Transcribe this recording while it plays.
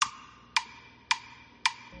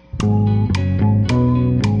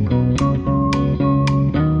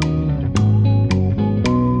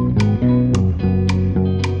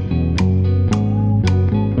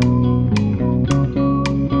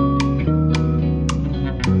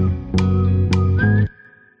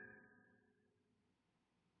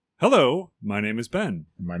Hello, my name is Ben.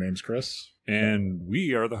 My name's Chris. And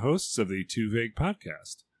we are the hosts of the Too Vague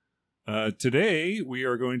podcast. Today, we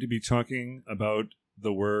are going to be talking about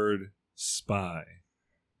the word spy.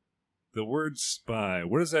 The word spy.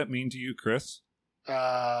 What does that mean to you, Chris?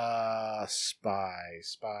 Spy.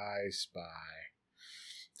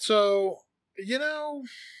 So,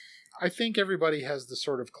 I think everybody has the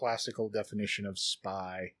sort of classical definition of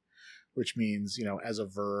spy, which means, as a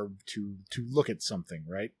verb to look at something,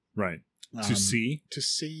 right? Right. To see? To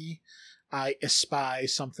see. I espy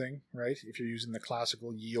something, right? If you're using the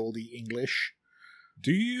classical ye olde English.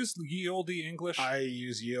 Do you use ye olde English? I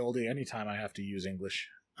use ye olde anytime I have to use English.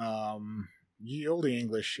 Ye olde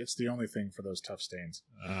English, it's the only thing for those tough stains.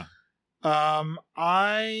 I've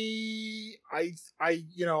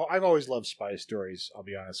always loved spy stories, I'll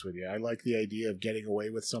be honest with you. I like the idea of getting away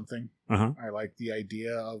with something. Uh-huh. I like the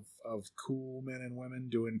idea of cool men and women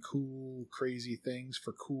doing cool, crazy things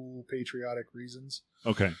for cool, patriotic reasons.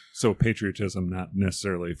 Okay, so patriotism not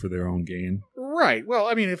necessarily for their own gain. Right. Well,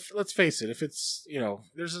 I mean, let's face it, if it's,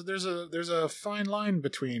 there's a fine line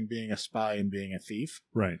between being a spy and being a thief.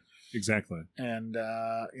 Right. Exactly. And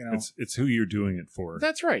it's who you're doing it for.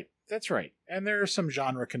 That's right. And there are some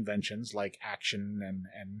genre conventions like action and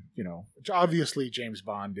obviously James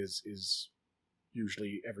Bond is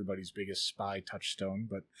usually everybody's biggest spy touchstone,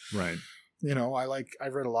 but right.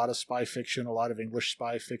 I've read a lot of spy fiction, a lot of English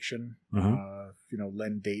spy fiction. Uh-huh.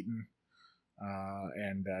 Len Deighton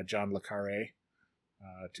and John le Carré,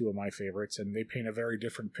 two of my favorites, and they paint a very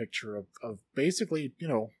different picture of basically,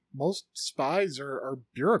 most spies are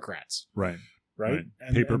bureaucrats. Right. Right?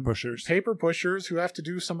 Paper pushers. Paper pushers who have to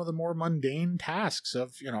do some of the more mundane tasks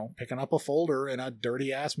of, picking up a folder in a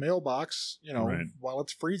dirty ass mailbox, right. while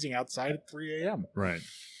it's freezing outside at 3 a.m. Right.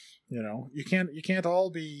 You can't all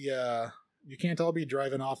be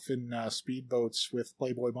driving off in speedboats with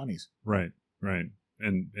Playboy bunnies. Right.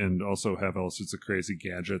 And also have all sorts of crazy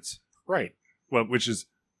gadgets. Right. Well, which is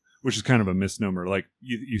kind of a misnomer. Like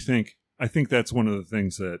I think that's one of the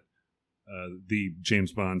things that the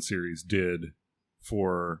James Bond series did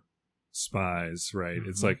for spies, right? Mm-hmm.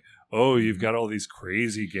 It's like, oh, you've got all these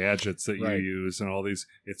crazy gadgets that you use and all these,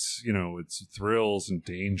 it's thrills and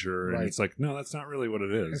danger. And it's like, no, that's not really what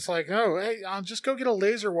it is. It's like, oh, hey, I'll just go get a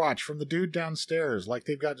laser watch from the dude downstairs. Like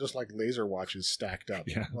they've got just like laser watches stacked up.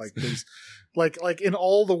 Yeah. Like these, like in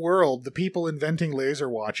all the world, the people inventing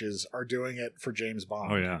laser watches are doing it for James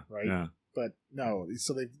Bond. Oh yeah. Right. Yeah. But no,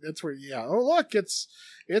 so that's where, oh look, it's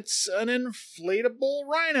an inflatable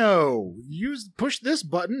rhino. Push this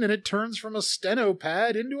button and it turns from a steno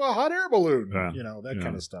pad into a hot air balloon. That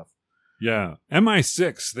kind of stuff. Yeah,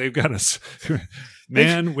 MI6. They've got us,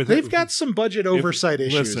 man. They've got some budget oversight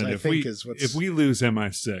issues. Listen, if we lose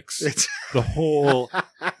MI6, it's the whole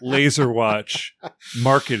laser watch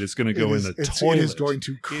market is going to go in the toilet. It is going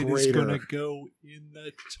to crater. It is going to go in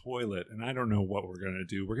the toilet, and I don't know what we're going to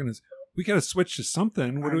do. We got to switch to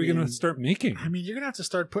something. What are we going to start making? I mean, you're going to have to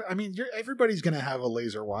start everybody's going to have a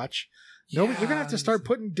laser watch. No, you're going to have to start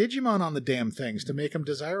putting Digimon on the damn things to make them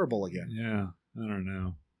desirable again. Yeah, I don't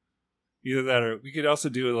know. Either that, or we could also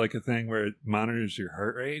do like a thing where it monitors your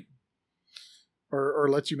heart rate, or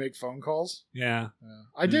lets you make phone calls. Yeah,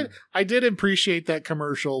 I did appreciate that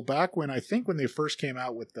commercial back when they first came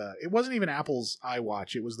out with it wasn't even Apple's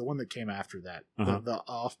iWatch. It was the one that came after that. Uh-huh. The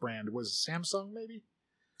off-brand was Samsung, maybe.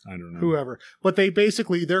 I don't know. Whoever, but they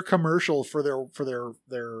basically their commercial for their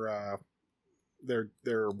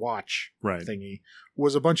watch thingy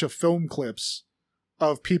was a bunch of film clips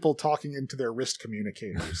of people talking into their wrist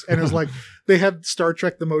communicators. And it was like, they had Star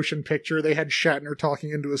Trek the Motion Picture. They had Shatner talking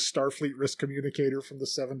into a Starfleet wrist communicator from the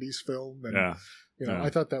 70s film. And, I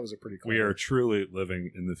thought that was a pretty cool. We are truly living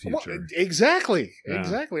in the future. Well, exactly. Yeah.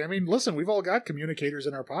 Exactly. I mean, listen, we've all got communicators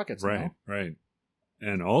in our pockets now. Right.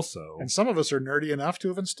 And also... And some of us are nerdy enough to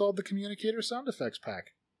have installed the communicator sound effects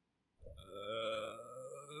pack.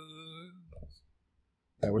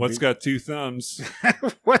 What's got two thumbs?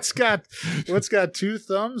 What's got two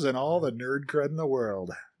thumbs and all the nerd cred in the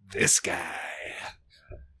world? This guy.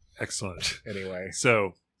 Excellent. Anyway,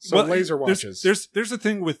 so laser watches. There's a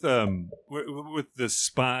thing with the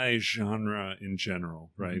spy genre in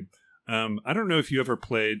general, right? Mm-hmm. I don't know if you ever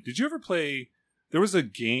played. Did you ever play? There was a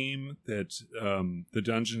game that the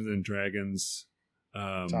Dungeons and Dragons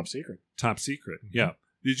Top Secret. Mm-hmm. Yeah.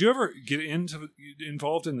 Did you ever get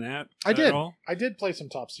involved in that? I did. At all? I did play some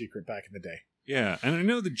Top Secret back in the day. Yeah, and I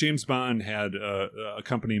know that James Bond had a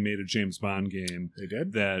company made a James Bond game. They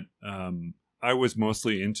did? That I was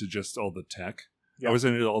mostly into just all the tech. I was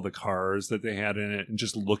into all the cars that they had in it and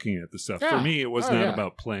just looking at the stuff. For me, it was not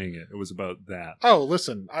about playing it. It was about that. Oh,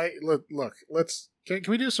 listen, look. Can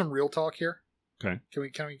we do some real talk here? Okay.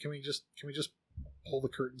 Can we just pull the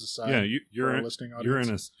curtains aside? Yeah, you're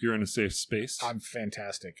in a safe space. I'm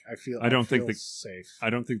fantastic. I don't think safe. I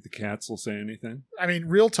don't think the cats will say anything. I mean,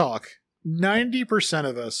 real talk. 90%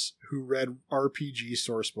 of us who read RPG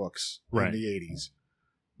source books in the 80s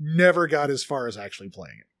never got as far as actually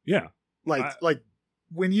playing it. Yeah. Like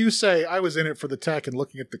when you say I was in it for the tech and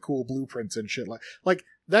looking at the cool blueprints and shit, like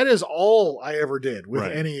that is all I ever did with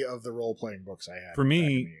any of the role-playing books I had. For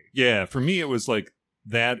me, it was like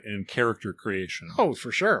that and character creation. Oh,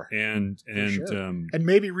 for sure. And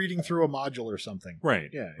maybe reading through a module or something.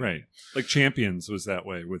 Right. Yeah. Right. Like Champions was that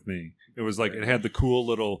way with me. It was like it had the cool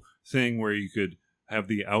little thing where you could have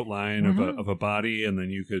the outline of a body, and then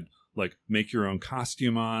you could like make your own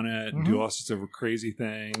costume on it and do all sorts of crazy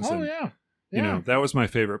things. Oh, and, yeah. You know, that was my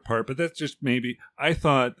favorite part, but that's just maybe I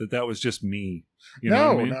thought that was just me.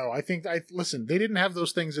 No, I think listen, they didn't have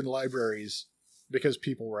those things in libraries because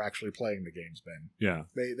people were actually playing the games, Ben. Yeah.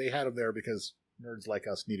 They had them there because nerds like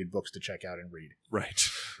us needed books to check out and read. Right.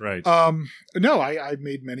 Right. No, I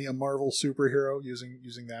made many a Marvel superhero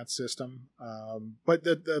using that system. But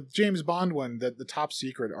the James Bond one, the Top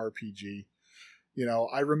Secret RPG,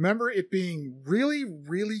 I remember it being really,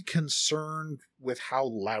 really concerned with how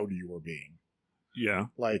loud you were being. Yeah.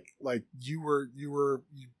 Like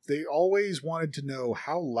they always wanted to know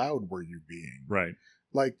how loud were you being. Right.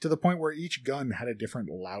 Like to the point where each gun had a different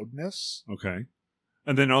loudness. Okay.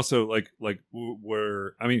 And then also I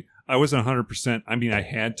wasn't 100%. I mean, I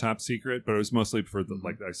had Top Secret, but it was mostly for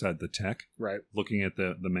like I said, the tech. Right. Looking at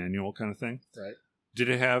the manual kind of thing. Right. Did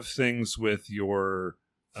it have things with your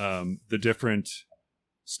the different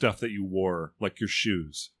stuff that you wore, like your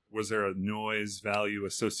shoes? Was there a noise value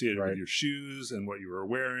associated with your shoes and what you were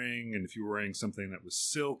wearing? And if you were wearing something that was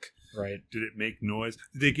silk, right? Did it make noise?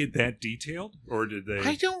 Did they get that detailed, or did they?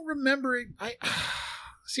 I don't remember it. I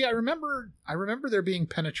remember there being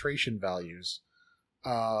penetration values.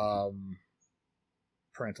 Parental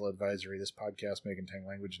advisory: this podcast may contain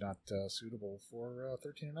language not suitable for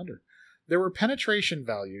 13 and under. There were penetration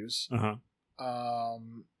values.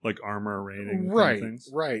 Like armor rating, right? Things.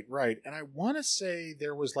 Right. And I want to say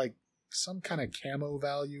there was like some kind of camo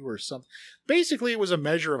value or something. Basically, it was a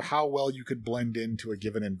measure of how well you could blend into a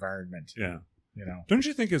given environment. Yeah, Don't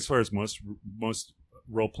you think, as far as most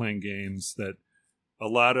role playing games, that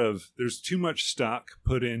there's too much stock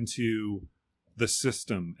put into the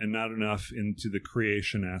system and not enough into the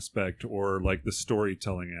creation aspect or like the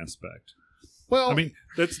storytelling aspect? Well, I mean,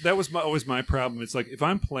 that was always my problem. It's like if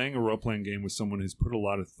I'm playing a role-playing game with someone who's put a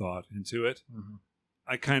lot of thought into it,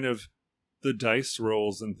 I kind of the dice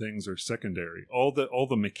rolls and things are secondary. All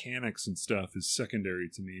the mechanics and stuff is secondary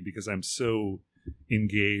to me because I'm so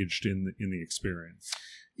engaged in the experience.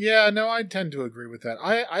 Yeah, no, I tend to agree with that.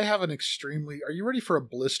 I have an extremely. Are you ready for a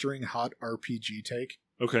blistering hot RPG take?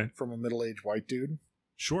 Okay, from a middle-aged white dude.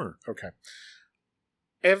 Sure. Okay.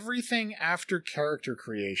 Everything after character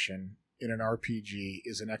creation in an RPG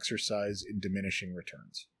is an exercise in diminishing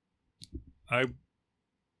returns. Let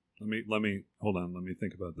me hold on. Let me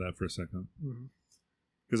think about that for a second.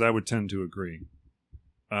 Because I would tend to agree.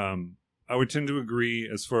 I would tend to agree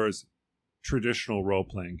as far as traditional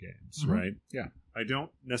role-playing games, right? Yeah. I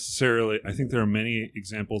don't necessarily. I think there are many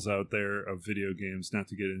examples out there of video games. Not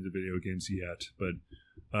to get into video games yet, but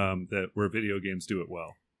where video games do it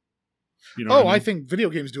well. You know? I think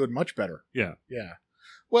video games do it much better. Yeah. Yeah.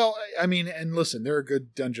 Well, I mean, and listen, there are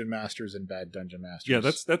good dungeon masters and bad dungeon masters. Yeah,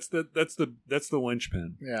 that's the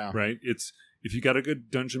linchpin. Yeah. Right? It's if you got a good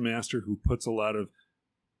dungeon master who puts a lot of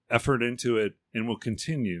effort into it and will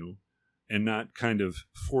continue and not kind of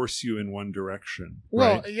force you in one direction.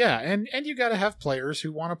 Well, right? Yeah, and you got to have players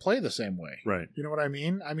who want to play the same way. Right. You know what I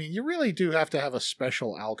mean? I mean, you really do have to have a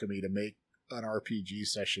special alchemy to make an RPG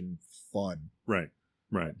session fun. Right.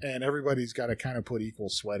 Right. And everybody's got to kind of put equal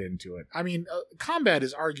sweat into it. I mean, combat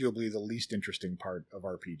is arguably the least interesting part of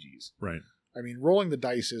RPGs. Right. I mean, rolling the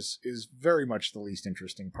dice is very much the least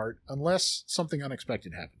interesting part, unless something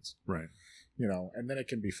unexpected happens. Right. And then it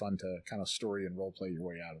can be fun to kind of story and role play your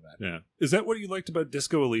way out of that. Yeah. Is that what you liked about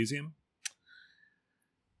Disco Elysium?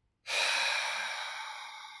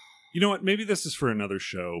 You know what? Maybe this is for another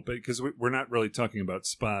show, but because we're not really talking about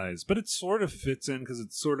spies, but it sort of fits in because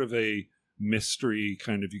it's sort of a mystery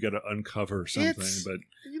kind of, you got to uncover something, but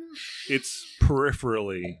it's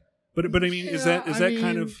peripherally. But I mean, is that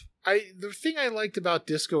kind of? The thing I liked about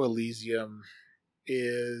Disco Elysium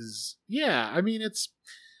is, I mean, it's.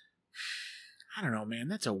 I don't know, man.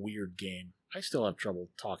 That's a weird game. I still have trouble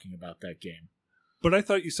talking about that game. But I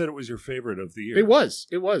thought you said it was your favorite of the year. It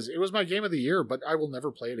was my game of the year, but I will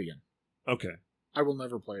never play it again. Okay. I will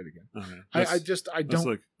never play it again. Okay. I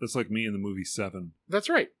don't. That's like me in the movie Seven. That's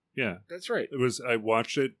right. Yeah. That's right. I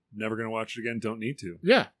watched it, never going to watch it again, don't need to.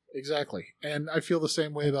 Yeah, exactly. And I feel the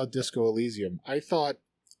same way about Disco Elysium. I thought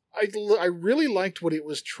I really liked what it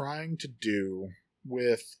was trying to do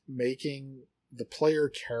with making the player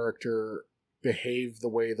character behave the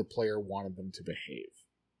way the player wanted them to behave.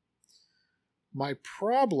 My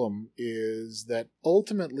problem is that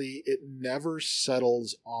ultimately it never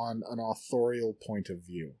settles on an authorial point of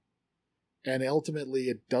view. And ultimately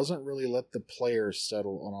it doesn't really let the player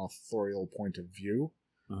settle on an authorial point of view.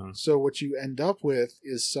 Uh-huh. So what you end up with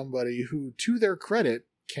is somebody who, to their credit,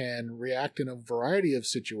 can react in a variety of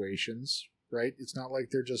situations, right? It's not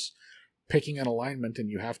like they're just picking an alignment and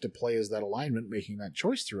you have to play as that alignment, making that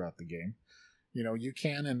choice throughout the game. You know, you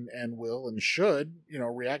can and will and should, you know,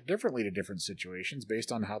 react differently to different situations based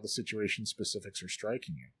on how the situation specifics are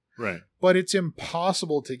striking you. Right. But it's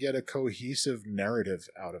impossible to get a cohesive narrative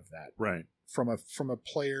out of that. Right. From a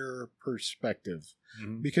player perspective.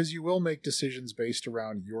 Mm-hmm. Because you will make decisions based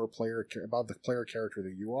around your player, about the player character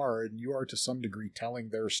that you are, and you are to some degree telling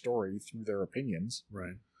their story through their opinions.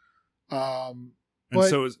 Right. But,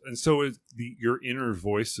 so is your inner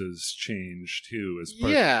voices change too, as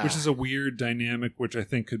part, which is a weird dynamic, which I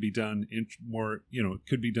think could be done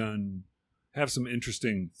have some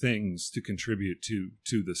interesting things to contribute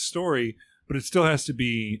to the story, but it still has to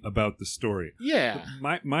be about the story. Yeah.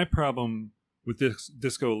 But my problem with this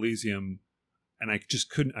Disco Elysium, and I just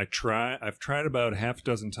couldn't. I've tried about half a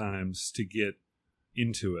dozen times to get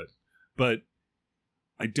into it, but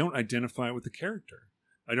I don't identify with the character.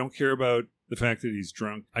 I don't care about the fact that he's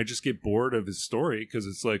drunk. I just get bored of his story because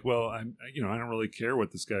it's like, well, I don't really care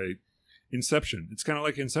what this guy. Inception. It's kind of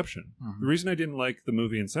like Inception. Mm-hmm. The reason I didn't like the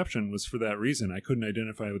movie Inception was for that reason. I couldn't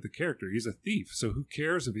identify with the character. He's a thief, so who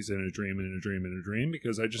cares if he's in a dream?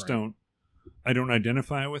 Because I just don't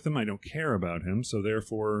identify with him. I don't care about him. So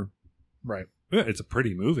therefore, right. Yeah, it's a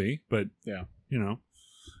pretty movie, but yeah, you know.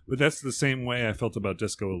 But that's the same way I felt about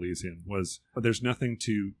Disco Elysium. There's nothing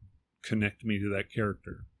to connect me to that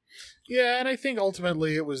character. Yeah, and I think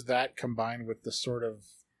ultimately it was that combined with the sort of,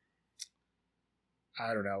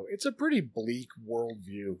 I don't know, it's a pretty bleak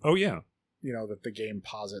worldview. Oh yeah, you know, that the game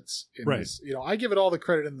posits. Right. This, you know, I give it all the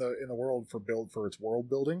credit in the world for its world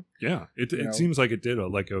building. Yeah, it seems like it did a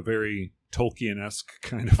very Tolkien-esque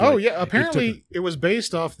kind of. Oh yeah, apparently it was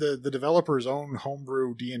based off the developer's own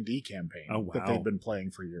homebrew D&D campaign that they've been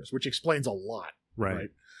playing for years, which explains a lot. Right.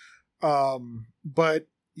 But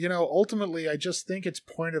you know, ultimately, I just think its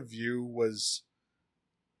point of view was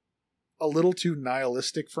a little too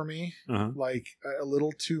nihilistic for me. Uh-huh. Like a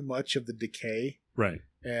little too much of the decay. Right.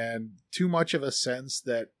 And too much of a sense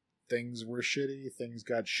that things were shitty, things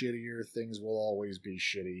got shittier, things will always be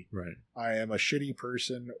shitty. Right. I am a shitty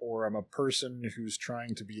person, or I'm a person who's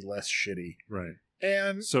trying to be less shitty. Right.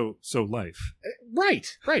 And so life. Right.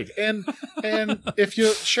 And if you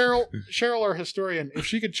Cheryl, our historian, if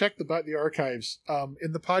she could check the archives,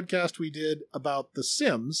 in the podcast we did about The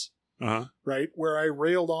Sims, uh-huh. right, where I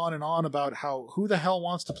railed on and on about who the hell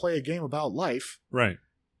wants to play a game about life. Right.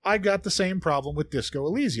 I got the same problem with Disco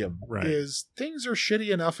Elysium. Right. Is things are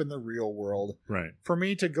shitty enough in the real world. Right. For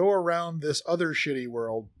me to go around this other shitty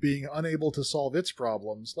world being unable to solve its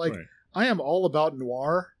problems. Like, right. I am all about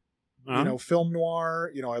noir. Uh-huh. You know, film noir,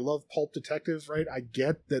 you know, I love pulp detectives, right? I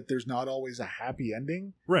get that there's not always a happy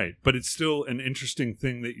ending. Right. But it's still an interesting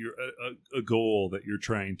thing that you're a goal that you're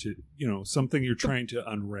trying to, you know, something you're trying to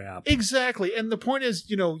unwrap. Exactly. And the point is,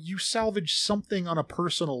 you know, you salvage something on a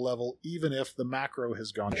personal level, even if the macro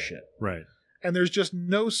has gone shit. Right. And there's just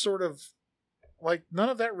no sort of, like, none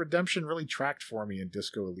of that redemption really tracked for me in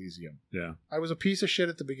Disco Elysium. Yeah. I was a piece of shit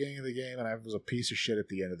at the beginning of the game, and I was a piece of shit at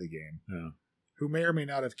the end of the game. Yeah. Who may or may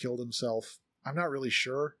not have killed himself. I'm not really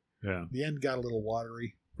sure. Yeah. The end got a little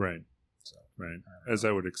waterly. Right. So, right. As I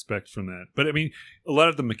would expect from that. But I mean, a lot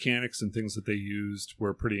of the mechanics and things that they used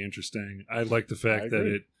were pretty interesting. I like the fact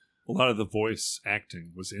that a lot of the voice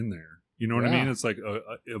acting was in there. You know what I mean? It's like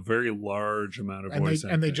a very large amount of voice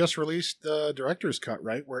acting. And they just released the director's cut,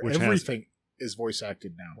 right? Where everything is voice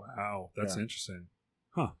acted now. Wow. That's interesting.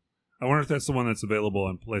 Huh. I wonder if that's the one that's available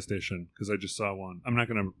on PlayStation, because I just saw one. I'm not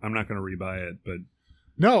gonna rebuy it, but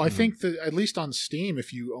no, I think that at least on Steam,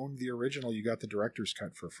 if you owned the original, you got the director's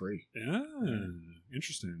cut for free. Yeah,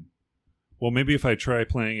 interesting. Well, maybe if I try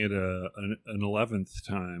playing it an 11th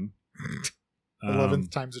time, 11th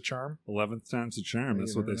time's a charm. 11th time's a charm.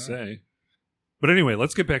 That's what they say. But anyway,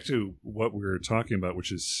 let's get back to what we were talking about,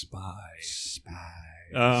 which is Spies.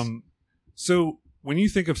 Spies. So when you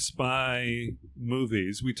think of spy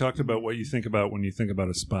movies, we talked about what you think about when you think about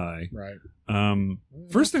a spy. Right.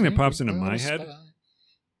 First thing that pops into my head.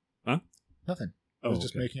 Huh? Nothing. I was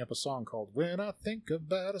just making up a song called "When I Think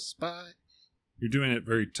About a Spy." You're doing it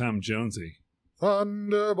very Tom Jonesy.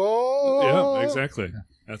 Thunderbolt. Yeah, exactly. Yeah.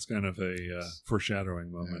 That's kind of a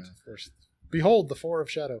foreshadowing moment. Yeah, behold, the Four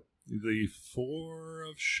of Shadow. The Four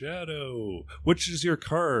of Shadow. Which is your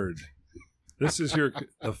card? This is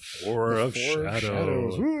the Four of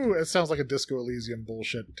Shadows. Ooh, it sounds like a Disco Elysium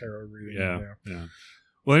bullshit tarot reading. Yeah.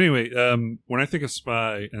 Well, anyway, when I think of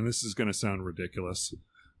spy, and this is going to sound ridiculous,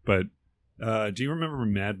 but do you remember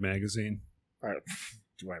Mad Magazine?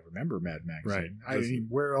 Do I remember Mad Magazine? Right. I mean,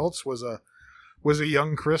 where else was a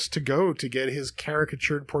young Chris to go to get his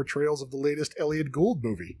caricatured portrayals of the latest Elliot Gould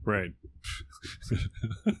movie? Right.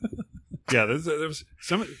 Yeah, there was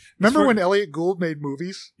some. Remember when Elliot Gould made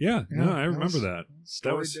movies? Yeah, no, I remember that.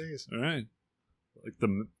 Story days. All right. Like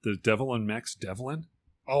the Devil and Max Devlin.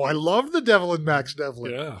 Oh, I love the Devil and Max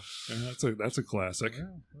Devlin. Yeah, that's a classic. Yeah.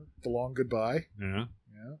 The Long Goodbye. Yeah.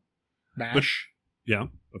 MASH. Yeah,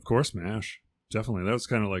 of course, MASH. Definitely. That was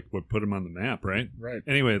kind of like what put him on the map, right? Right.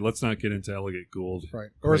 Anyway, let's not get into Elliot Gould.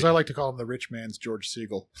 Right. Or as I like to call him, the rich man's George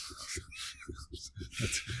Siegel.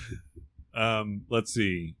 Let's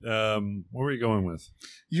see. What were you going with?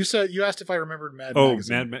 You asked if I remembered Mad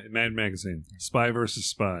Magazine. Mad Magazine. Spy versus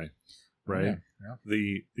Spy. Right? Yeah.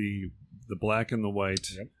 The black and the white.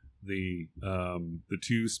 Yep. The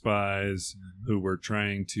two spies who were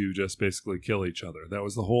trying to just basically kill each other. That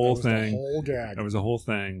was the whole thing. The whole gag. That was the whole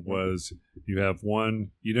thing. Was you have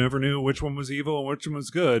one, you never knew which one was evil and which one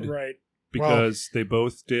was good, right? Because they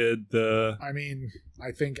both did the. I mean,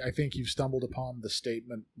 I think you've stumbled upon the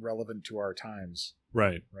statement relevant to our times.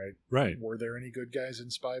 Right. Were there any good guys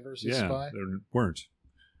in Spy versus Spy? There weren't,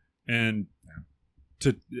 and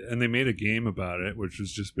they made a game about it, which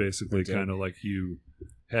was just basically kind of like you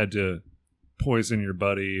had to poison your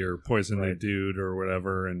buddy or poison a dude or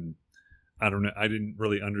whatever, and I don't know. I didn't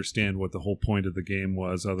really understand what the whole point of the game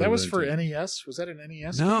was. That was for NES. Was that an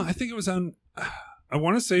NES? No, I think it was on. I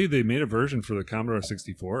want to say they made a version for the Commodore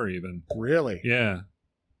 64, even. Really? Yeah,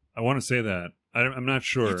 I want to say that. I'm not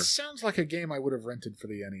sure. It sounds like a game I would have rented for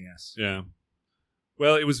the NES. Yeah.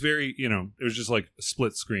 Well, it was very, it was just like a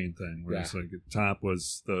split screen thing where it's like the top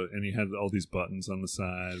was and you had all these buttons on the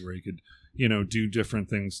side where you could, do different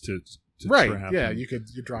things to trap. Yeah, you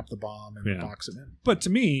drop the bomb and box it in. But to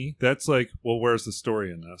me, that's like, well, where's the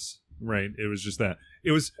story in this? Right? It was just that.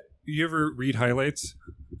 It was. You ever read highlights?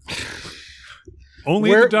 Only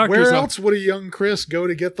the doctor's. Where else would a young Chris go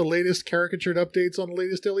to get the latest caricatured updates on the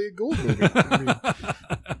latest Elliot Gould movie?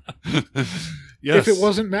 Yes. If it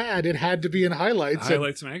wasn't Mad, it had to be in Highlights.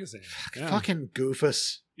 Highlights magazine. Yeah. Fucking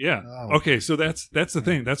Goofus. Yeah. Oh. Okay, so that's the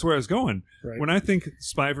thing. That's where I was going. Right. When I think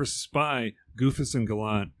Spy versus Spy, Goofus and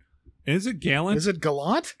Gallant. Is it Gallant? Is it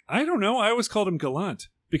Gallant? I don't know. I always called him Gallant.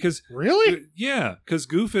 Because really? Yeah, because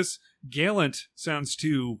Goofus, Gallant sounds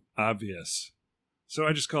too obvious. So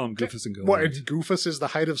I just call him Goofus and Gallant. What, Goofus is the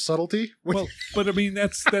height of subtlety? Well, but I mean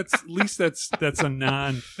that's at least that's a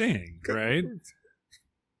non-thing, right?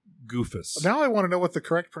 Goofus. Now I want to know what the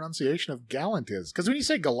correct pronunciation of Gallant is. Because when you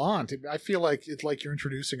say Gallant, I feel like it's like you're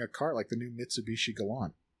introducing a car, like the new Mitsubishi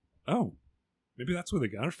Galant. Oh, maybe that's where they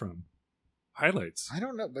got it from. Highlights. I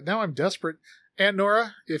don't know, but now I'm desperate. Aunt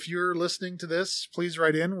Nora, if you're listening to this, please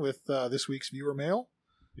write in with this week's viewer mail.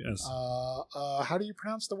 Yes. How do you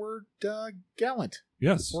pronounce the word gallant?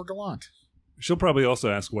 Yes. Or gallant? She'll probably also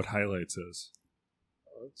ask what highlights is.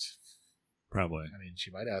 Probably. I mean,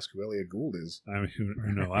 she might ask who Elliot Gould is. I mean,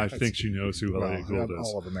 no, I think she knows who Elliot Gould is.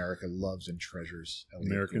 All of America loves and treasures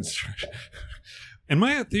Elliot Americans Gould. treasure. And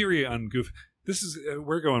my theory on Goof, this is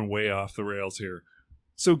we're going way off the rails here.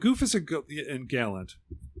 So Goofus and Gallant,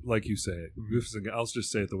 like you say it, Goofus and I'll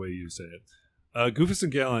just say it the way you say it. Goofus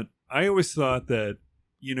and Gallant. I always thought that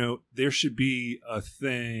there should be a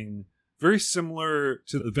thing very similar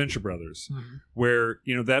to the Venture Brothers, where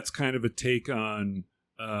that's kind of a take on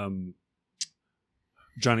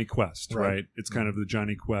Johnny Quest, right? It's kind of the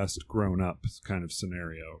Johnny Quest grown up kind of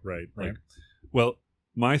scenario, right? Like, well,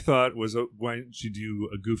 my thought was, why don't you do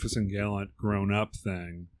a Goofus and Gallant grown up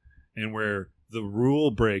thing, and where the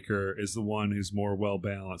rule breaker is the one who's more well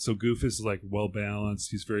balanced. So Goofus is like well balanced.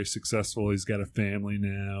 He's very successful. He's got a family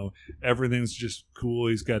now. Everything's just cool.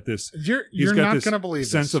 He's got this. You're not going to believe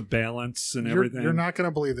sense of balance and everything. You're not going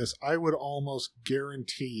to believe this. I would almost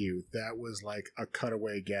guarantee you that was like a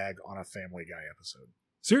cutaway gag on a Family Guy episode.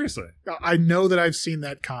 Seriously, I know that I've seen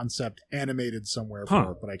that concept animated somewhere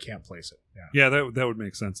before, but I can't place it. Yeah, that would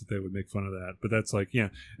make sense that they would make fun of that. But that's like,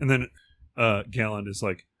 and then Gallant is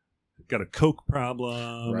like, got a coke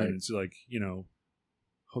problem, Right. and it's like,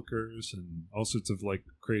 hookers and all sorts of like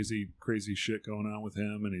crazy shit going on with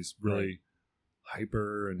him, and he's really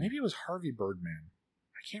hyper. And maybe it was Harvey Birdman.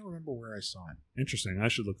 I can't remember where I saw it. Interesting. I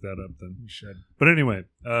should look that up then. You should. But anyway,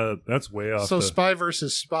 that's way off. So Spy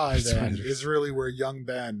versus Spy then is really where young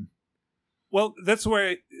Ben. Well, that's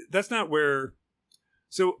not where.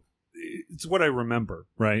 So it's what I remember,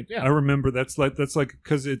 right? Yeah. I remember that's like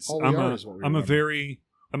because it's I'm a very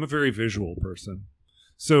visual person,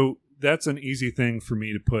 so that's an easy thing for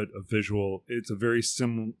me to put a visual. It's a very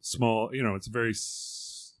small, it's a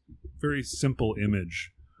very simple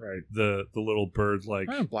image. Right. The little bird like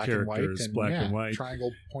characters, black and white,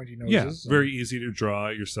 triangle pointy noses. Yeah, very easy to draw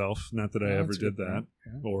yourself. Not that I ever did that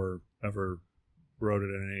or ever wrote it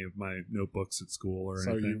in any of my notebooks at school or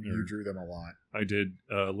anything. So you drew them a lot. I did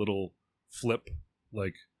a little flip,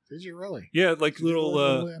 like. Did you really? Yeah, like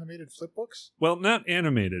little animated flip books. Well, not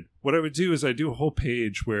animated. What I would do is I do a whole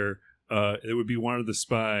page where it would be one of the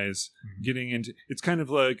spies getting into. It's kind of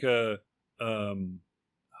like a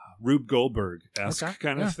Rube Goldberg-esque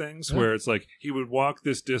kind of things, where it's like he would walk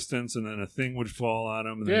this distance and then a thing would fall on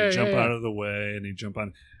him and then he'd jump out of the way and he'd jump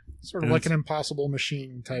on. Sort of like an Impossible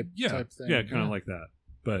Machine type thing. Yeah, kind of like that.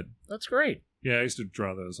 But that's great. Yeah, I used to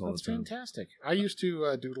draw those all the time. That's fantastic. I used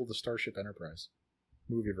to doodle the Starship Enterprise.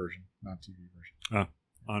 Movie version, not TV version.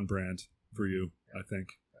 On brand for you, I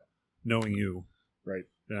think. Knowing you. Right.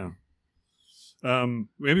 Yeah.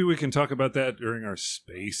 Maybe we can talk about that during our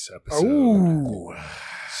space episode. Oh,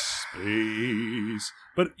 space.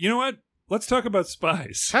 But you know what? Let's talk about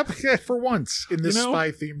spies. For once in this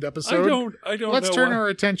spy-themed episode. I don't. Let's turn our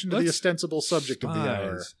attention to the ostensible subject of the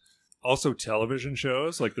hour. Also, television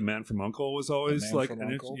shows like The Man from U.N.C.L.E. was always like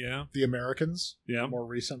The Americans. Yeah. More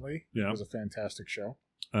recently. Yeah. It was a fantastic show.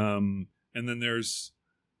 And then there's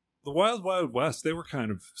the Wild Wild West. They were kind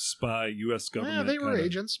of spy U.S. government. Yeah, they were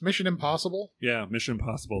agents. Mission Impossible. Yeah, Mission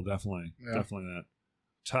Impossible, definitely. Yeah. Definitely that.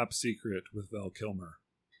 Top Secret with Val Kilmer.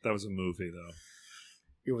 That was a movie, though.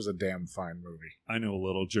 It was a damn fine movie. I know a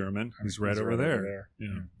little German. He's right over there.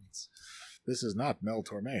 Yeah. This is not Mel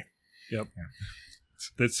Torme. Yep.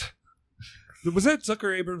 Yeah. Was that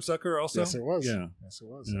Zucker Abrams Zucker also? Yes, it was. Yeah. Yes, it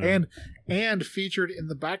was. Yeah. And featured in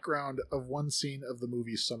the background of one scene of the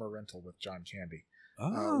movie Summer Rental with John Candy.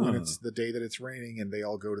 When it's the day that it's raining and they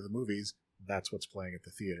all go to the movies, that's what's playing at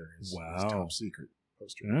the theater. Is Top Secret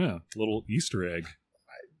poster. Yeah, little Easter egg.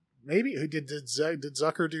 Maybe did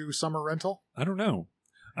Zucker do Summer Rental? I don't know.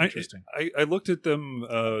 Interesting. I looked at them.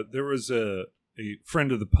 There was a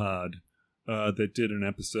friend of the pod that did an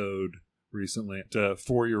episode recently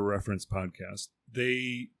For Your Reference podcast.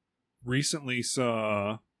 They recently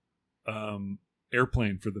saw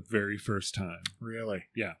Airplane for the very first time. Really?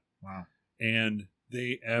 Yeah. Wow. And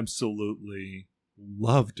they absolutely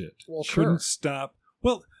loved it. Well, couldn't stop.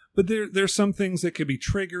 Well, but there's some things that could be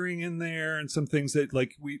triggering in there, and some things that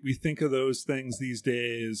like we think of those things these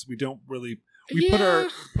days. We don't really put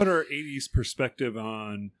our 80s perspective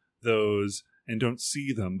on those and don't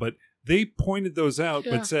see them. But they pointed those out,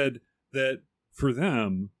 but said that for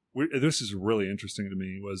them, this is really interesting to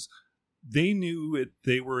me, was they knew it.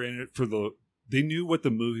 They were in it they knew what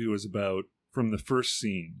the movie was about from the first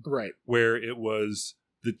scene, right? Where it was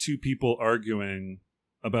the two people arguing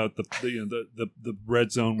about the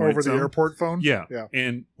red zone, white over zone. The airport phone. Yeah.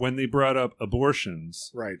 And when they brought up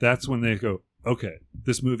abortions, right, that's when they go, okay,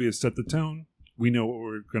 this movie has set the tone. We know what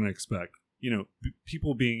we're going to expect.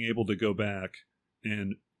 People being able to go back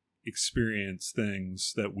and experience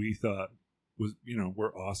things that we thought was,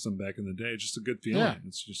 were awesome back in the day. Just a good feeling. Yeah.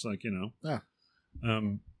 It's just like, yeah.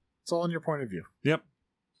 It's all in your point of view. Yep.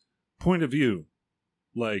 Point of view.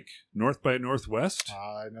 Like North by Northwest?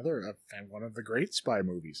 One of the great spy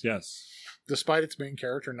movies. Yes. Despite its main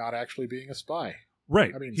character not actually being a spy.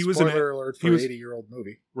 Right. I mean, spoiler alert for an 80-year-old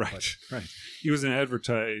movie. Right. Right. He was an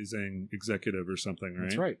advertising executive or something, right?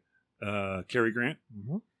 That's right. Cary Grant?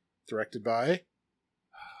 Mm-hmm. Directed by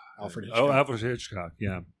Alfred Hitchcock. Oh, Alfred Hitchcock,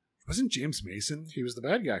 yeah. Wasn't James Mason? He was the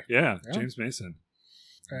bad guy. Yeah. James Mason.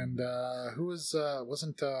 And who was,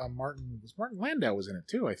 Martin Landau was in it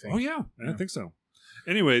too, I think. Oh, yeah. I think so.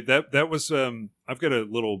 Anyway, that was, I've got a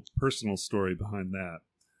little personal story behind that.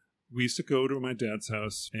 We used to go to my dad's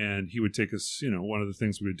house, and he would take us, one of the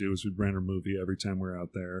things we would do is we'd rent a movie every time we were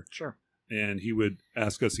out there. Sure. And he would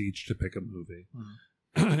ask us each to pick a movie.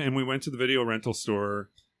 Mm-hmm. And we went to the video rental store,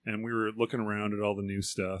 and we were looking around at all the new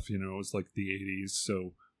stuff. It was like the 80s,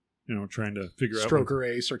 so, trying to figure out. Stroker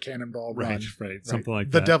Ace or Cannonball Run. Right. Something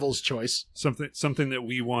like that. The Devil's Choice. Something that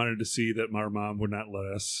we wanted to see that our mom would not let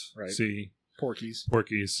us see. Porky's,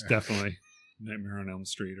 definitely. Nightmare on Elm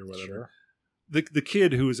Street or whatever. Sure. the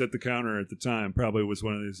kid who was at the counter at the time probably was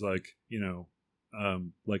one of these like,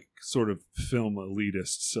 like sort of film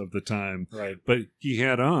elitists of the time. Right. But he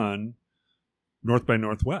had on North by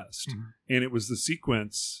Northwest, and it was the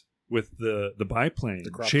sequence with the biplane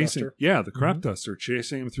chasing, the crop duster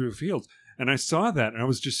chasing him through fields. And I saw that, and I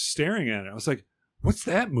was just staring at it. I was like, "What's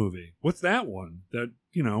that movie? What's that one?" That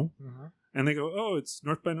And they go, "Oh, it's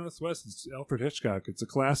North by Northwest. It's Alfred Hitchcock. It's a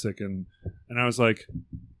classic." And I was like,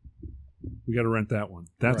 "We got to rent that one.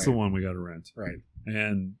 That's the one we got to rent." Right.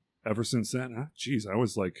 And ever since then, I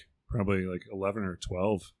was like probably like 11 or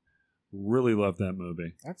 12. Really loved that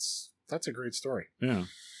movie. That's a great story. Yeah.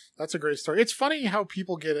 That's a great story. It's funny how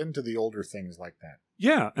people get into the older things like that.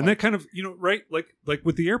 Yeah, and that kind of, right, like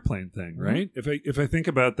with the airplane thing, right? If I think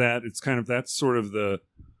about that, it's kind of that's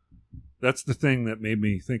the thing that made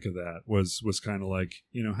me think of that was kind of like,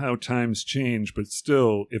 how times change, but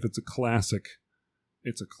still, if it's a classic,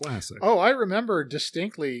 it's a classic. Oh, I remember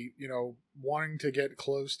distinctly, wanting to get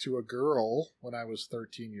close to a girl when I was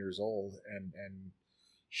 13 years old, and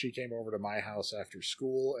she came over to my house after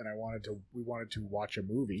school, and we wanted to watch a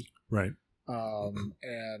movie. Right.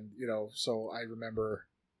 And so I remember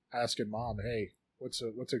asking Mom, "Hey, what's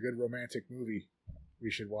a good romantic movie we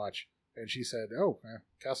should watch?" And she said, "Oh,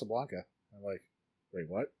 Casablanca." I'm like, "Wait,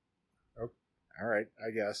 what?" "Oh, all right,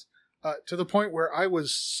 I guess." To the point where it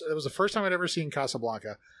was the first time I'd ever seen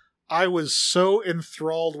Casablanca. I was so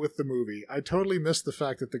enthralled with the movie. I totally missed the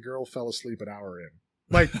fact that the girl fell asleep an hour in.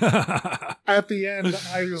 Like, at the end,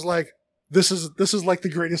 I was like, this is like the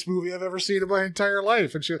greatest movie I've ever seen in my entire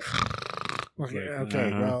life. And she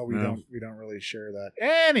okay, well, we don't really share that.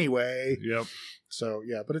 Anyway. Yep. So,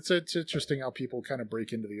 yeah, but it's interesting how people kind of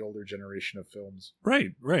break into the older generation of films.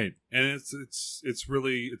 Right. And it's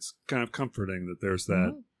really kind of comforting that there's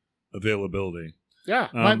that availability. Yeah.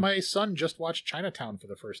 My son just watched Chinatown for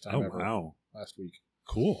the first time ever last week.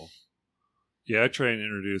 Cool. Yeah, I try and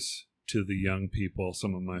introduce to the young people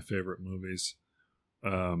some of my favorite movies.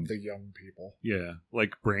 The young people. Yeah,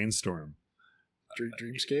 like Brainstorm.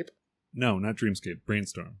 Dreamscape? No, not Dreamscape.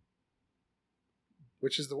 Brainstorm.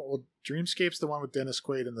 Which is the one? Well, Dreamscape's the one with Dennis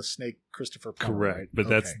Quaid and the snake Christopher Plummer. Correct, right? but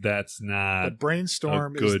that's not. But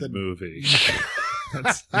Brainstorm a good is the movie.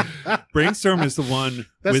 Brainstorm is the one.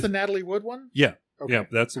 That's the Natalie Wood one. Yeah, yeah,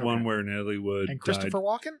 that's the one where Natalie Wood and Christopher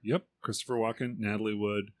Walken. Yep, Christopher Walken, Natalie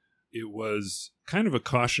Wood. It was kind of a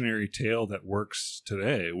cautionary tale that works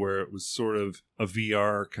today, where it was sort of a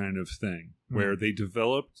VR kind of thing, where they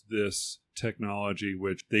developed this technology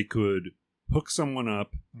which they could hook someone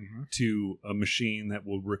up to a machine that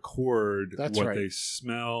will record they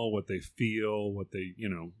smell, what they feel, what they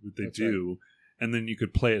do, right. And then you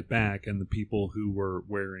could play it back, and the people who were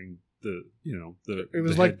wearing the it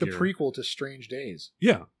was like the prequel to Strange Days.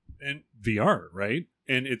 Yeah, and VR, right?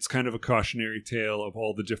 And it's kind of a cautionary tale of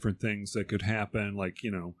all the different things that could happen. Like,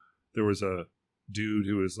 there was a dude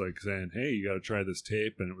who was like saying, "Hey, you got to try this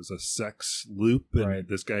tape," and it was a sex loop, and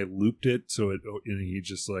this guy looped it, and he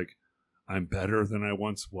just like, "I'm better than I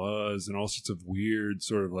once was," and all sorts of weird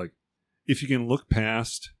sort of like, if you can look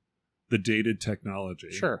past the dated technology,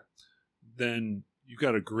 sure, then you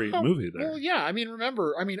got a great movie there. Well, yeah,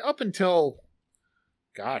 remember, up until,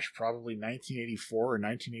 probably 1984 or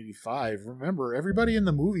 1985, remember, everybody in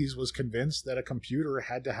the movies was convinced that a computer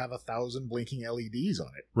had to have 1,000 blinking LEDs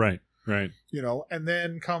on it. Right. And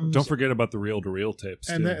then comes... Don't forget about the reel-to-reel tapes,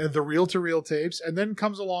 and the reel-to-reel tapes, and then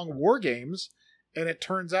comes along War Games, and it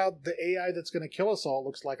turns out the AI that's going to kill us all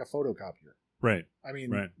looks like a photocopier. Right.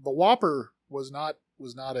 The Whopper was not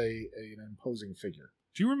an imposing figure.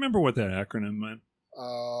 Do you remember what that acronym meant?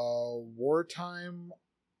 Wartime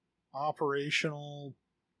Operational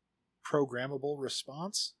Programmable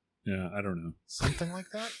Response? Yeah, I don't know. Something like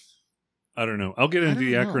that? I don't know. I'll get into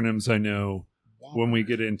the acronyms I know when we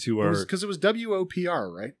get into our... Because it was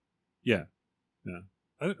WOPR, right? Yeah.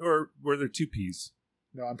 Or were there two Ps?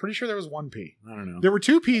 No, I'm pretty sure there was one P. I don't know. There were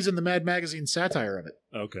two Ps in the Mad Magazine satire of it.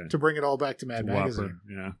 Okay. To bring it all back to Mad Magazine.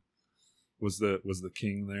 Yeah. Was the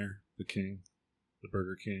king there? The king? The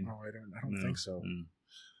Burger King? Oh, I don't think so. No.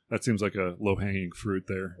 That seems like a low-hanging fruit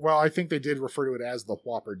there. Well, I think they did refer to it as the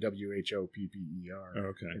Whopper, WHOPPER.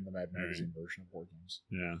 Okay. In the Mad Magazine version of War Games.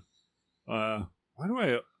 Yeah. Why do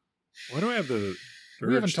I have the urge?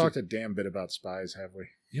 We haven't talked a damn bit about spies, have we?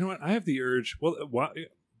 You know what? I have the urge. Well,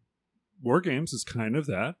 War Games is kind of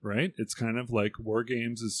that, right? It's kind of like War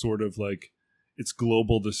Games is sort of like it's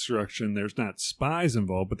global destruction. There's not spies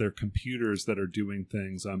involved, but they're computers that are doing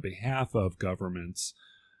things on behalf of governments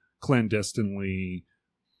clandestinely.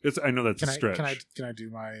 I know that's a stretch. Can I do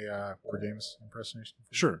my War Games impersonation?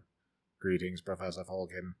 Sure. Greetings, Professor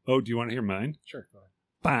Falcon. Oh, do you want to hear mine? Sure. Go ahead.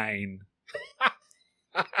 Fine.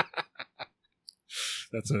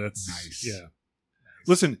 That's nice. Yeah. Nice.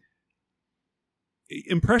 Listen,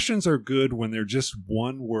 impressions are good when they're just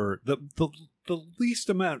one word. The least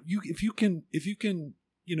amount if you can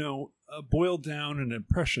boil down an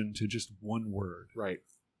impression to just one word. Right.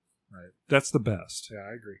 That's the best. Yeah,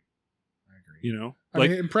 I agree. I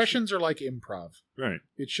mean, impressions are like improv. Right.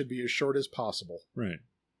 It should be as short as possible. Right.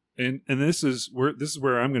 And this is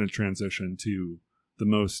where I'm going to transition to the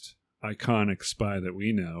most iconic spy that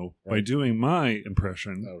we know by doing my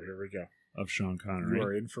impression. Oh, here we go. Of Sean Connery. You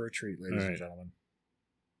are in for a treat, ladies and gentlemen.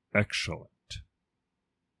 Excellent.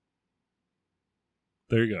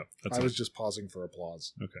 There you go. I was just pausing for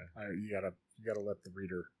applause. Okay. You gotta let the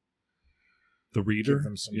reader. The reader? Give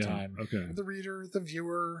them some time. Okay. The reader, the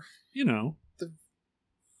viewer.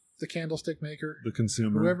 The candlestick maker. The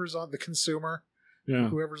consumer. Whoever's on the consumer. Yeah.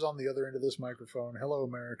 Whoever's on the other end of this microphone. Hello,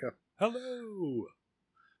 America. Hello.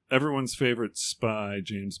 Everyone's favorite spy,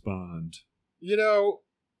 James Bond.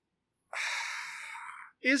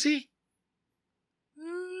 Is he?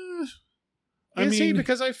 Is he?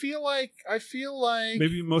 Because I feel like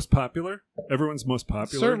maybe most popular. Everyone's most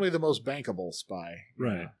popular. Certainly the most bankable spy.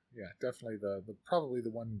 Right. Yeah, definitely the probably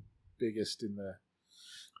the one biggest in the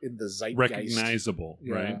zeitgeist. Recognizable,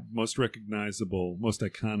 right? Most recognizable, most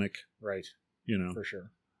iconic. Right. For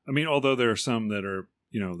sure. I mean, although there are some that are,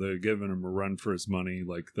 they're giving him a run for his money,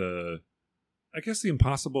 like the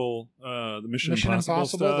Impossible, the Mission Impossible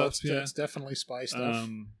stuff. That's definitely spy stuff.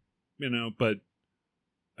 But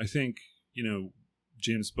I think,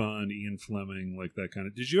 James Bond, Ian Fleming, like that kind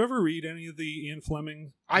of. Did you ever read any of the Ian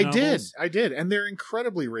Fleming novels? I did, and they're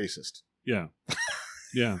incredibly racist. Yeah,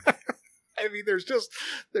 yeah. I mean,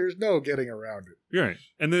 there's no getting around it. Right,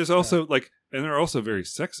 and there's also and they're also very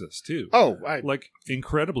sexist too. Oh,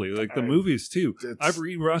 incredibly, the movies too. I've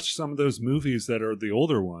rewatched some of those movies that are the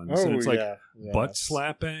older ones, and it's butt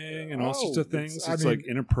slapping and all sorts of things. It's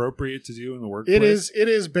inappropriate to do in the workplace. It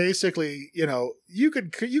is basically, you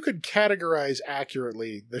could categorize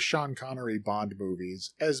accurately the Sean Connery Bond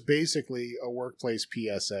movies as basically a workplace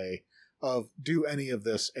PSA of do any of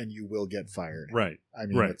this and you will get fired. Right. I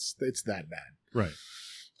mean, it's that bad. Right.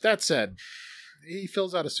 That said, he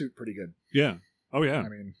fills out a suit pretty good. Yeah. Oh, yeah. I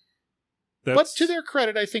mean, but to their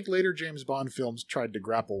credit, I think later James Bond films tried to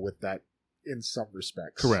grapple with that in some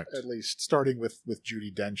respects. Correct. At least starting with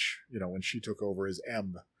Judi Dench, when she took over as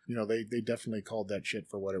M. They definitely called that shit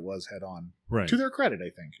for what it was head on. Right. To their credit,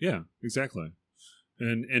 I think. Yeah, exactly.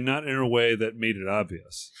 And not in a way that made it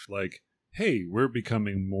obvious. Like, hey, we're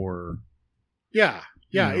becoming more... Yeah.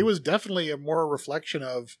 It was definitely a more reflection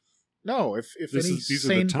of, no, if any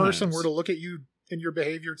sane person were to look at you and your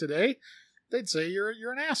behavior today, they'd say you're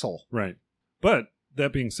an asshole. Right. But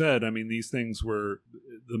that being said, I mean, these things were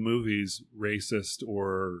the movies racist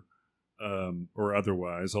or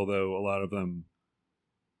otherwise, although a lot of them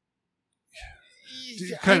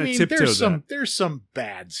kind of tiptoed that. There's some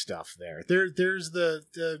bad stuff there. There's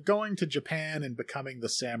the going to Japan and becoming the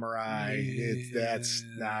samurai. That's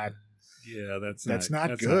not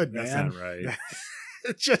good, man. That's not right.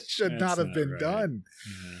 It just should not have been done.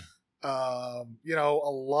 Yeah. A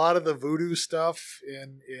lot of the voodoo stuff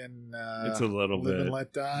in it's a little Live bit and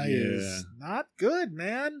Let Die is not good,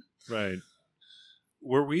 man. Right.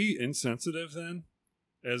 Were we insensitive then,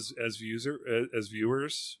 as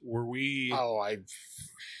viewers? Were we? Oh, I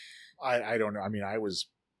don't know. I mean, I was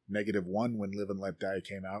 -1 when Live and Let Die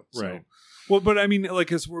came out. So. Right. Well, but I mean,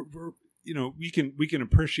 as we're we can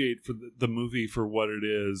appreciate for the movie for what it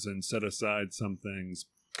is and set aside some things.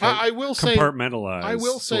 I will say compartmentalize. I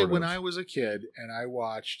will say when I was a kid and I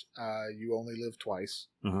watched You Only Live Twice,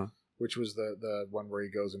 which was the one where he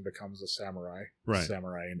goes and becomes a samurai. Right.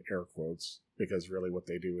 Samurai in air quotes, because really what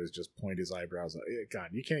they do is just point his eyebrows. God,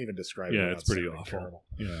 you can't even describe it. Yeah, it's pretty awful. Terrible.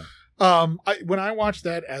 Yeah. When I watched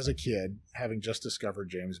that as a kid, having just discovered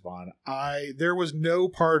James Bond, there was no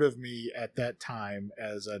part of me at that time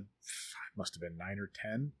must have been 9 or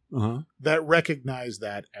 10 that recognized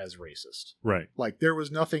that as racist. Right. Like there was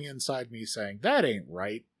nothing inside me saying that ain't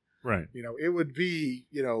right. Right. It would be,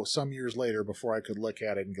 some years later before I could look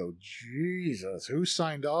at it and go, Jesus, who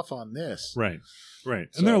signed off on this? Right. Right.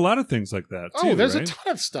 So, and there are a lot of things like that too. Oh, there's a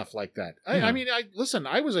ton of stuff like that. I mean, listen,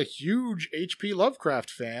 I was a huge H.P. Lovecraft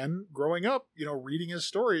fan growing up, reading his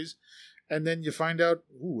stories. And then you find out,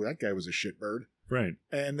 ooh, that guy was a shitbird. Right.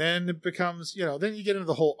 And then it becomes, then you get into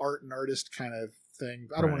the whole art and artist kind of thing.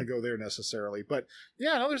 I don't want to go there necessarily, but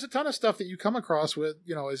yeah, no, there's a ton of stuff that you come across with,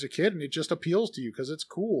 as a kid, and it just appeals to you because it's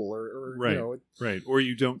cool, or right, or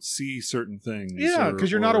you don't see certain things,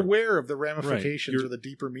 because you're not aware of the ramifications or the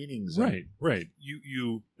deeper meanings, right.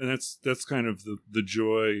 You, and that's kind of the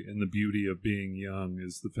joy and the beauty of being young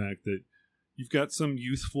is the fact that you've got some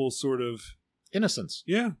youthful sort of innocence,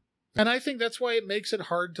 And I think that's why it makes it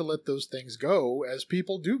hard to let those things go as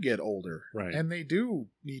people do get older. Right. And they do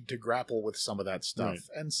need to grapple with some of that stuff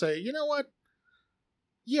and say, you know what?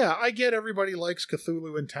 Yeah, I get everybody likes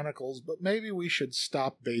Cthulhu and tentacles, but maybe we should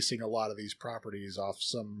stop basing a lot of these properties off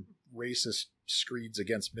some racist screeds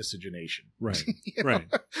against miscegenation. Right. Right.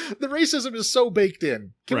 The racism is so baked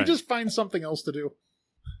in. Can we just find something else to do?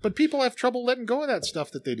 But people have trouble letting go of that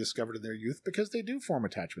stuff that they discovered in their youth because they do form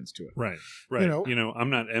attachments to it. Right. I'm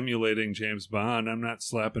not emulating James Bond. I'm not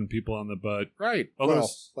slapping people on the butt. Right.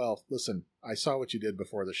 Well, listen, I saw what you did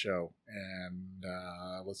before the show, and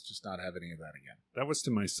let's just not have any of that again. That was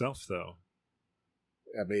to myself, though.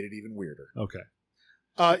 That made it even weirder. Okay.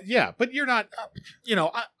 Yeah, but you're not,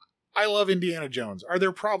 I love Indiana Jones. Are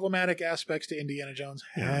there problematic aspects to Indiana Jones?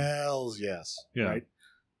 Hells yes. Yeah. Right?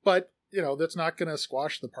 But that's not going to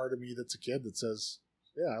squash the part of me that's a kid that says,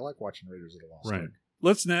 yeah, I like watching Raiders of the Lost Ark.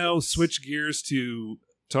 Let's now switch gears to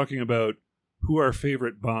talking about who our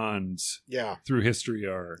favorite Bonds through history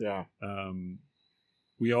are. Yeah.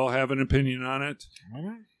 We all have an opinion on it.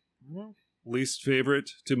 Least favorite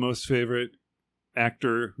to most favorite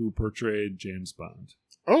actor who portrayed James Bond.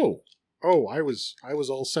 Oh, I was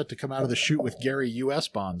all set to come out of the chute with Gary U.S.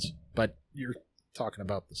 Bonds, but you're talking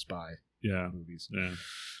about the spy movies. Yeah.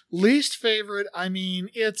 Least favorite, I mean,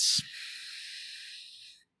 it's...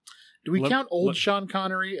 Do we count old Sean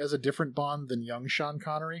Connery as a different Bond than young Sean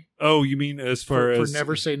Connery? Oh, you mean as far as... For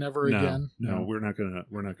Never Say Never Again? No, we're not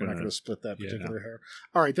gonna split that particular hair.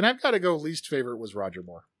 All right, then I've got to go least favorite was Roger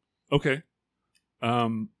Moore. Okay.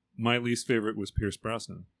 My least favorite was Pierce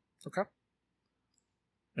Brosnan. Okay.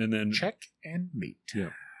 And then... Check and mate. Yeah.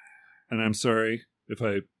 And I'm sorry if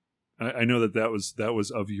I know that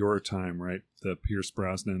was of your time, right? The Pierce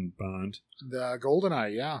Brosnan Bond. The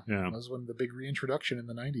GoldenEye, yeah. That was one of the big reintroduction in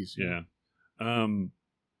the 90s. Yeah.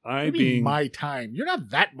 I mean my time. You're not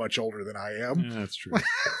that much older than I am. Yeah, that's true.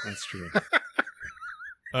 That's true.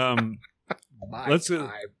 My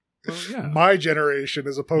time. Well, yeah. My generation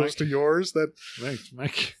as opposed to yours.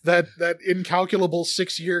 That incalculable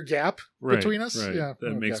 6-year gap between us. Right. Yeah.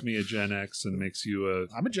 That makes me a Gen X and makes you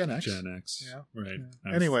I'm a Gen X. Gen X. Yeah. Right.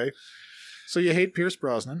 Yeah. Anyway, so you hate Pierce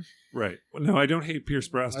Brosnan. Right. Well, no, I don't hate Pierce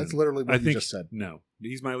Brosnan. That's literally what you just said. No.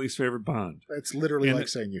 He's my least favorite Bond. It's literally like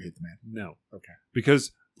saying you hate the man. No. Okay.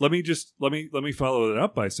 Because let me follow that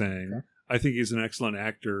up by saying I think he's an excellent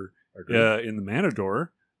actor in The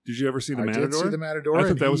Matador. Did you ever see The Matador? I did see The Matador. I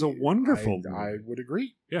thought that was a wonderful movie. I would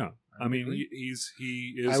agree. Yeah. I mean, he is.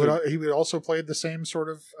 He would also play the same sort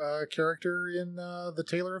of character in The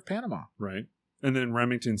Tailor of Panama. Right. And then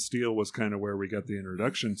Remington Steele was kind of where we got the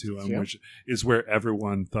introduction to him, which is where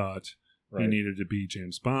everyone thought he needed to be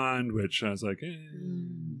James Bond, which I was like,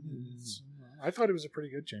 I thought he was a pretty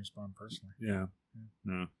good James Bond, personally. Yeah.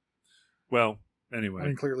 No. Well, anyway. I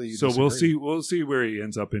mean, clearly you disagree. disagree. We'll see where he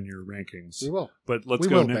ends up in your rankings. We will. But let's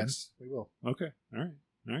go next. Ben. We will. Okay. All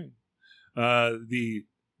right. The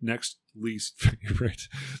next least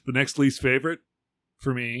favorite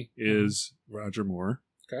for me is Roger Moore.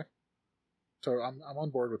 Okay. So I'm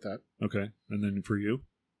on board with that. Okay. And then for you?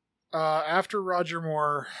 After Roger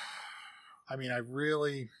Moore, I mean, I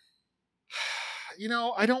really,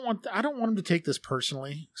 I don't want him to take this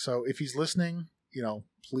personally. So if he's listening,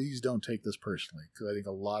 please don't take this personally, because I think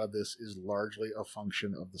a lot of this is largely a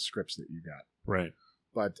function of the scripts that you got. Right.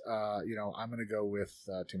 But I'm going to go with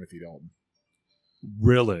Timothy Dalton.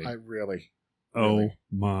 Really? I really. Oh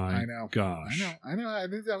my gosh! I know. I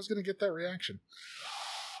knew I was going to get that reaction.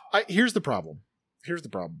 Here's the problem.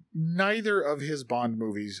 Neither of his Bond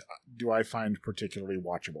movies do I find particularly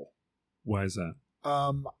watchable. Why is that?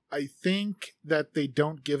 I think that they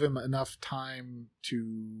don't give him enough time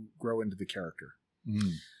to grow into the character.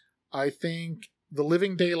 I think The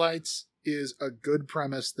Living Daylights is a good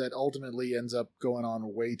premise that ultimately ends up going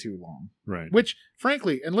on way too long. Right. Which,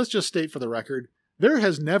 frankly, and let's just state for the record, there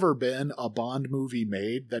has never been a Bond movie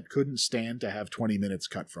made that couldn't stand to have 20 minutes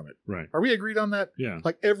cut from it. Right. Are we agreed on that? Yeah.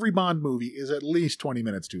 Like, every Bond movie is at least 20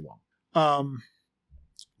 minutes too long.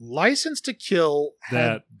 License to Kill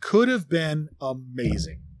could have been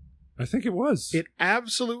amazing. I think it was. It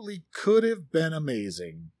absolutely could have been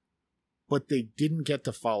amazing, but they didn't get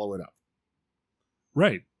to follow it up.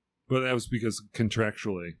 Right. But that was because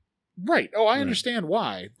contractually. Right. Oh, I understand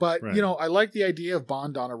why. But, I like the idea of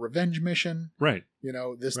Bond on a revenge mission. Right.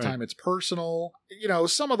 This time it's personal.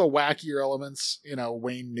 Some of the wackier elements,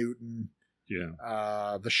 Wayne Newton.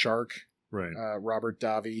 Yeah. The Shark. Right. Robert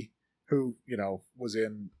Davi, who, was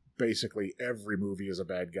in basically every movie as a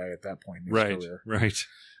bad guy at that point in his career. Right.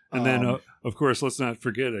 And then, of course, let's not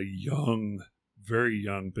forget a very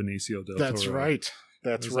young Benicio del Toro. That's right.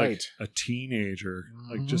 That's right. Like a teenager,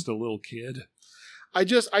 like just a little kid. I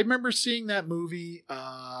remember seeing that movie.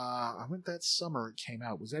 I went that summer it came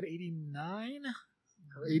out. Was that 89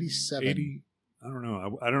 or 87? I don't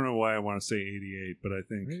know. I don't know why I want to say 88, but I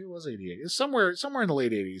think maybe it was 88. It's somewhere in the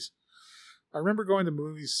late 80s. I remember going to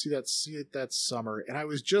movies to see it that summer, and I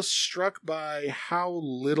was just struck by how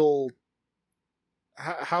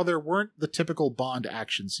there weren't the typical Bond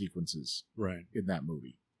action sequences in that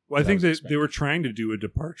movie. Well, I think that they were trying to do a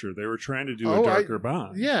departure. They were trying to do a darker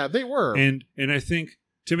Bond. Yeah, they were. And I think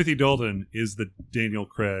Timothy Dalton is the Daniel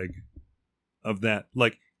Craig of that.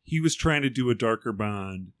 Like, he was trying to do a darker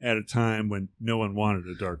Bond at a time when no one wanted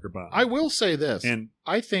a darker Bond. I will say this. And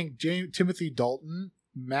I think Timothy Dalton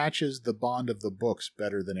matches the Bond of the books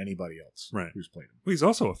better than anybody else who's played him. Well, he's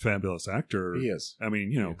also a fabulous actor. He is. I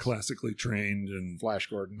mean, classically trained. And Flash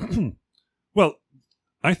Gordon. Well,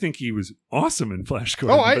 I think he was awesome in Flash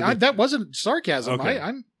Gordon. Oh, that wasn't sarcasm. Okay.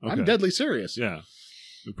 I'm deadly serious. Yeah.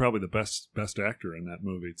 Probably the best actor in that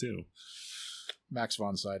movie, too. Max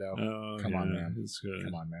von Sydow. Oh, Come on, man. It's good.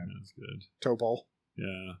 Come on, man. It's good. Topol.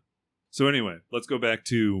 Yeah. So anyway, let's go back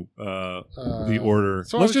to the order.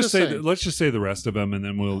 So let's just say the rest of them, and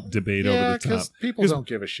then we'll debate over the top. Because people don't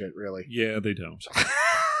give a shit, really. Yeah, they don't.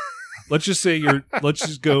 Let's just say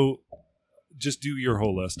just do your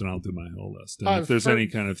whole list, and I'll do my whole list. And if there's any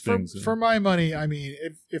kind of things for my money, I mean,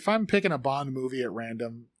 if I'm picking a Bond movie at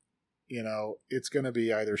random, it's going to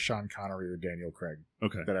be either Sean Connery or Daniel Craig.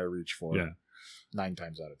 That I reach for. Yeah. 9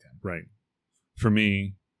 times out of 10. Right. For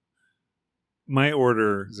me, my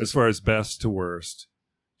order, as far as best to worst,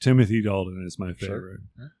 Timothy Dalton is my favorite.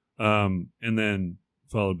 Sure. And then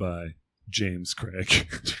followed by James Craig.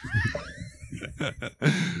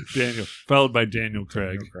 Followed by Daniel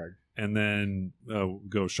Craig. And then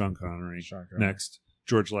go Sean Connery. Next,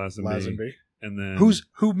 George Lazenby. And then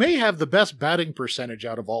who may have the best batting percentage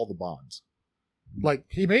out of all the Bonds. Like,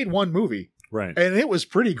 he made one movie. Right. And it was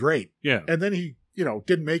pretty great. Yeah. And then he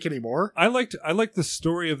didn't make any more. I liked the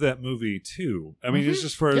story of that movie too. I mean, it's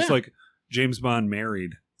just as far as like James Bond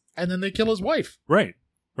married, and then they kill his wife. Right.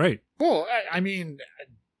 Well, I mean,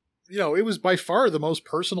 it was by far the most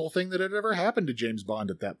personal thing that had ever happened to James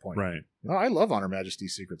Bond at that point. Right. I love On Her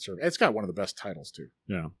Majesty's Secret Service. It's got one of the best titles too.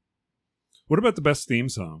 Yeah. What about the best theme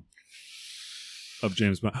song of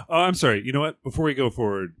James Bond? Oh, I'm sorry. You know what? Before we go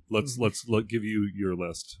forward, let's give you your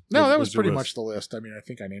list. No, that was pretty much the list. I mean, I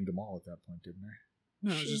think I named them all at that point, didn't I?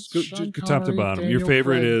 No, just go top to bottom. Your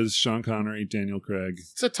favorite is Sean Connery, Daniel Craig.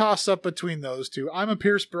 It's a toss-up between those two. I'm a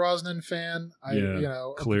Pierce Brosnan fan.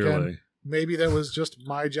 Clearly. Again, maybe that was just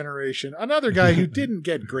my generation. Another guy who didn't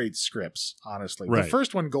get great scripts, honestly. Right. The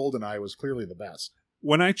first one, GoldenEye, was clearly the best.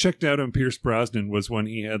 When I checked out on Pierce Brosnan was when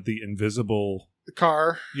he had the invisible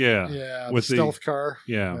car. Yeah. With the stealth car.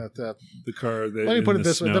 Yeah. The car that. Let me put it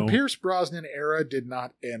this way. The Pierce Brosnan era did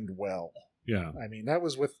not end well. Yeah. I mean, that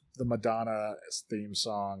was with the Madonna theme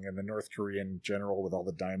song and the North Korean general with all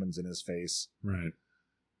the diamonds in his face. Right.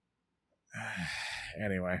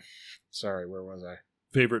 Anyway, sorry, where was I?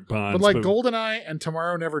 Favorite Bonds. But like GoldenEye and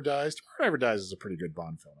Tomorrow Never Dies. Tomorrow Never Dies is a pretty good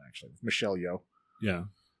Bond film, actually. With Michelle Yeoh. Yeah.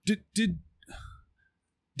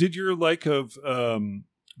 Did your like of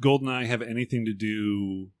GoldenEye have anything to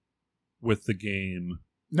do with the game?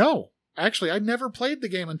 No. Actually, I never played the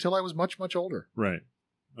game until I was much, much older. Right.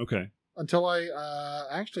 Okay. Until I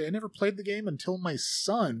never played the game until my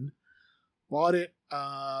son bought it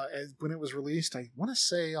when it was released. I want to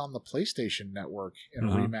say on the PlayStation Network in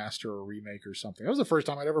a remaster or remake or something. That was the first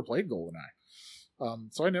time I'd ever played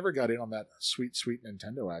GoldenEye. So I never got in on that sweet, sweet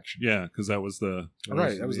Nintendo action. Yeah, because that was the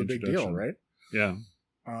big deal, right? Yeah.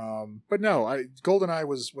 But no, GoldenEye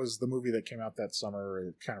was the movie that came out that summer.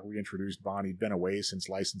 It kind of reintroduced Bond. He'd been away since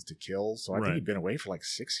License to Kill, so I think he'd been away for like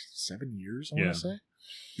 6-7 years. I want to say.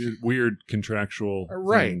 Weird contractual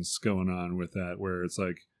things going on with that, where it's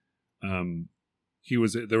like,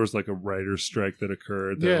 there was like a writer's strike that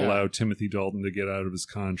occurred that allowed Timothy Dalton to get out of his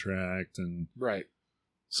contract, and right.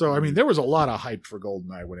 So I mean, there was a lot of hype for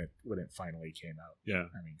GoldenEye when it finally came out. Yeah,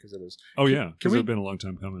 I mean, because it was. Oh yeah, because it's been a long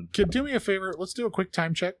time coming. Do me a favor. Let's do a quick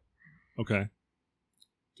time check. Okay.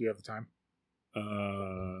 Do you have the time?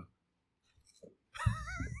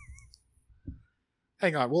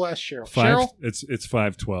 Hang on, we'll ask Cheryl. It's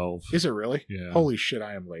 5:12. Is it really? Yeah. Holy shit,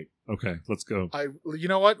 I am late. Okay, let's go. You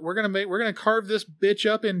know what? We're gonna carve this bitch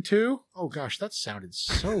up in two. Oh gosh, that sounded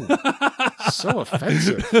so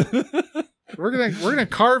offensive. We're gonna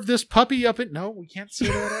carve this puppy up in. No, we can't say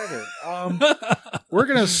that either. We're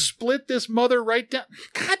gonna split this mother right down.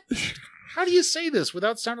 God, how do you say this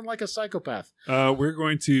without sounding like a psychopath? We're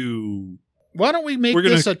going to. Why don't we make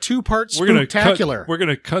this a 2-part spectacular? We're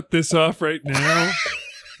gonna cut this off right now.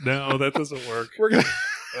 No, that doesn't work.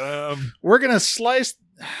 We're gonna slice.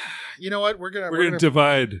 You know what? We're gonna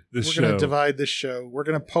divide this show. We're gonna divide this show. We're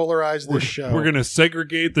gonna polarize this show. We're gonna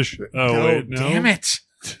segregate the show. Oh, wait, no. Damn it.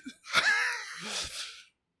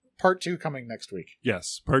 Part 2 coming next week.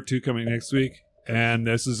 Yes, part 2 coming next week. And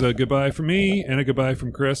this is a goodbye from me and a goodbye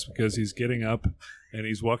from Chris because he's getting up and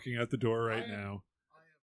he's walking out the door right now.